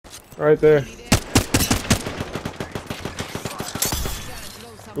Right there.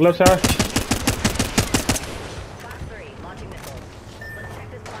 Left side.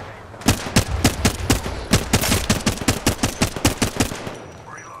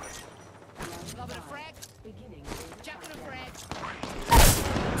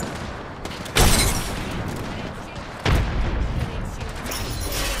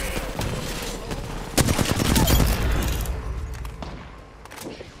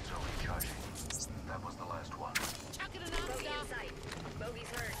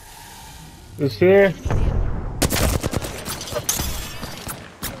 It's here.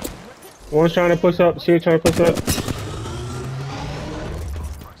 One's trying to push up. She trying to push up.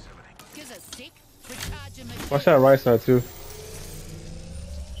 Watch that right side too.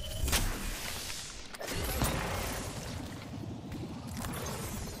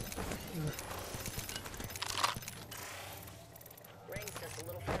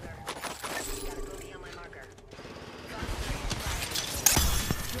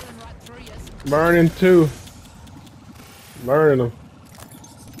 Burning two. Burning them.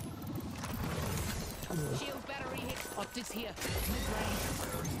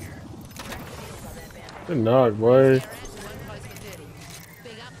 Good knock, boy.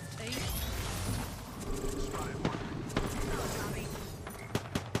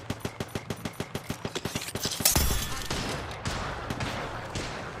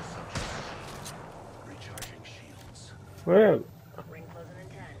 Well.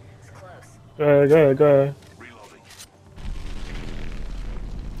 Go ahead.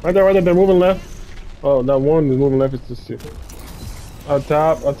 Right there, they're moving left. Oh, that one is moving left, it's just shit. Up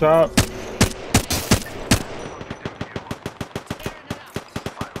top.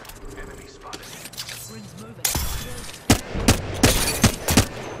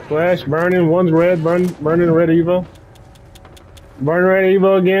 Flash, burning, one's red, burning red Evo. Burning red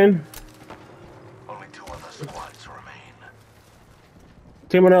Evo again. Only 2 other squads remain.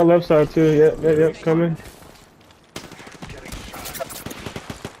 Team on that left side too, yep, coming.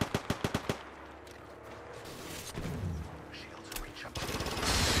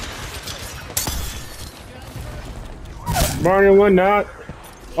 Burning one knock.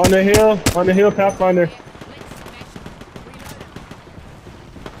 On the hill, Pathfinder.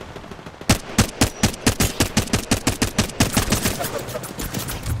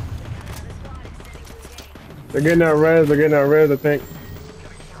 They're getting that res, I think.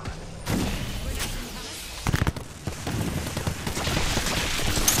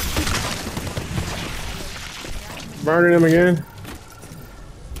 Burning him again.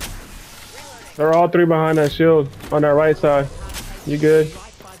 They're all 3 behind that shield on that right side. You good?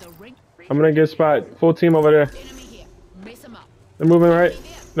 I'm gonna get spot. Full team over there. They're moving right.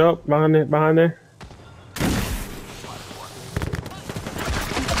 Nope, behind there.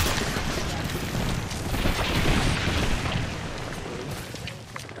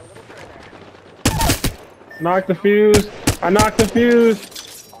 Knock the fuse. I knocked the fuse.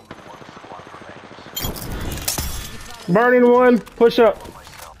 Burning one. Push up.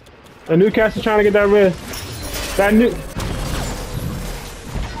 The Newcastle trying to get that res. That new.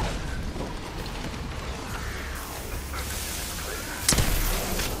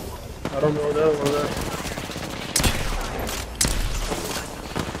 I don't know that one.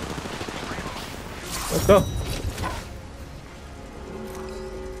 Let's go.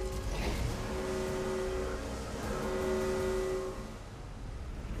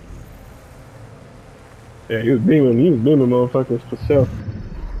 Yeah, he was beaming motherfuckers for sure.